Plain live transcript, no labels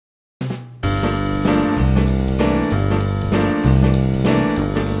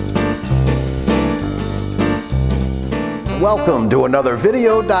Welcome to another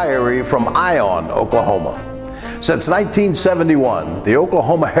video diary from Ion, Oklahoma. Since 1971, the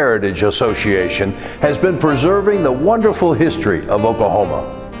Oklahoma Heritage Association has been preserving the wonderful history of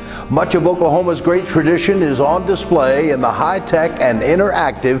Oklahoma. Much of Oklahoma's great tradition is on display in the high-tech and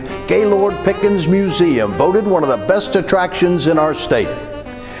interactive Gaylord Pickens Museum, voted one of the best attractions in our state.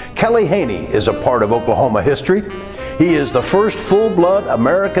 Kelly Haney is a part of Oklahoma history. He is the first full-blood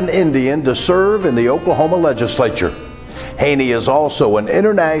American Indian to serve in the Oklahoma legislature. Haney is also an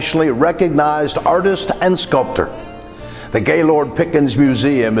internationally recognized artist and sculptor. The Gaylord Pickens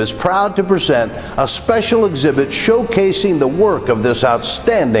Museum is proud to present a special exhibit showcasing the work of this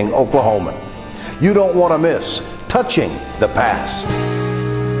outstanding Oklahoman. You don't want to miss Touching the Past.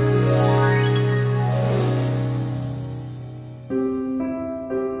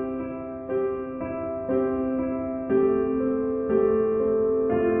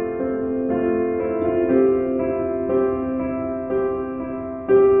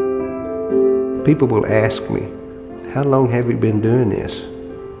 People will ask me, how long have you been doing this?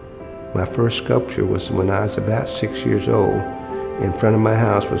 My first sculpture was when I was about 6 years old. In front of my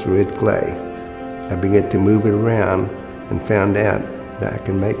house was red clay. I began to move it around and found out that I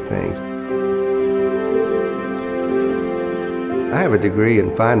can make things. I have a degree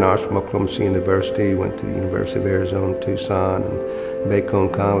in fine arts from Oklahoma City University, went to the University of Arizona, Tucson, and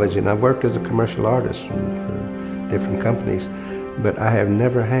Bacone College, and I've worked as a commercial artist for different companies, but I have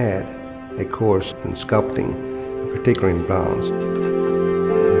never had a course in sculpting, particularly in bronze.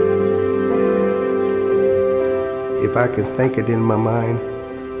 If I can think it in my mind,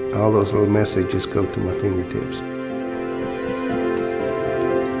 all those little messages go to my fingertips.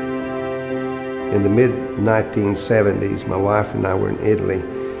 In the mid-1970s, my wife and I were in Italy,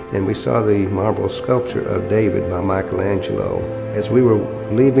 and we saw the marble sculpture of David by Michelangelo. As we were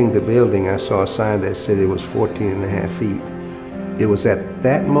leaving the building, I saw a sign that said it was 14.5 feet. It was at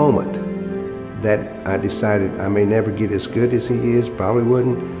that moment that I decided I may never get as good as he is, probably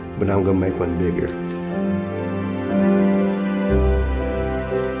wouldn't, but I'm gonna make one bigger.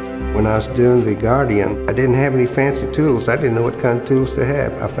 When I was doing the Guardian, I didn't have any fancy tools. I didn't know what kind of tools to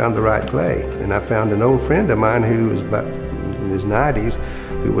have. I found the right clay, and I found an old friend of mine who was about in his 90s,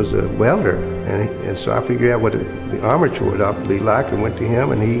 who was a welder, and so I figured out what the armature would ought to be like, and went to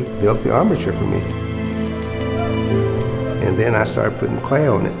him, and he built the armature for me. And then I started putting clay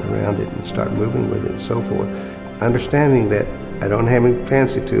on it, around it, and started moving with it and so forth. Understanding that I don't have any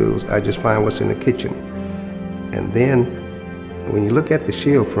fancy tools, I just find what's in the kitchen. And then, when you look at the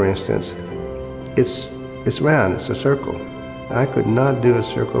shield, for instance, it's round, it's a circle. I could not do a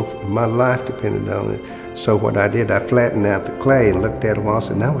circle, my life depended on it. So what I did, I flattened out the clay and looked at it and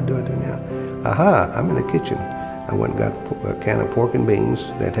said, now what do I do now? Aha, I'm in the kitchen. I went and got a can of pork and beans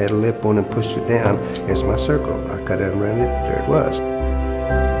that had a lip on it and pushed it down. It's my circle. I cut it around it, there it was.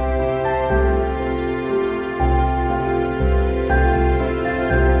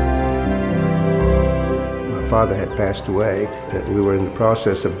 My father had passed away, and we were in the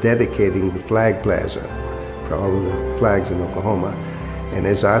process of dedicating the flag plaza for all of the flags in Oklahoma. And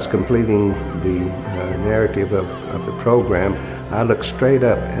as I was completing the narrative of the program, I looked straight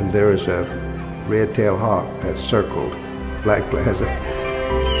up, and there was a red-tailed hawk that circled Flag Plaza.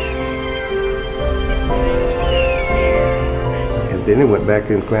 And then it went back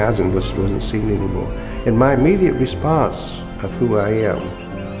in the clouds and wasn't seen anymore. And my immediate response of who I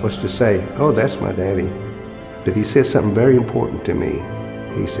am was to say, oh, that's my daddy. But he said something very important to me.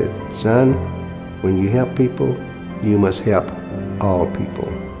 He said, son, when you help people, you must help all people.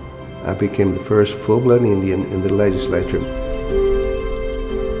 I became the first full-blood Indian in the legislature.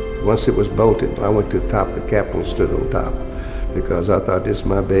 Once it was bolted, I went to the top of the Capitol and stood on top because I thought, this is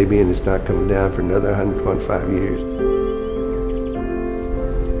my baby and it's not coming down for another 125 years.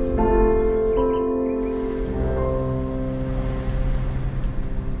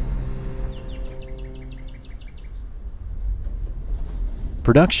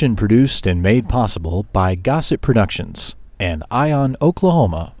 Production produced and made possible by Gossett Productions and Ion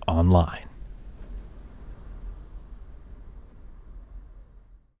Oklahoma Online.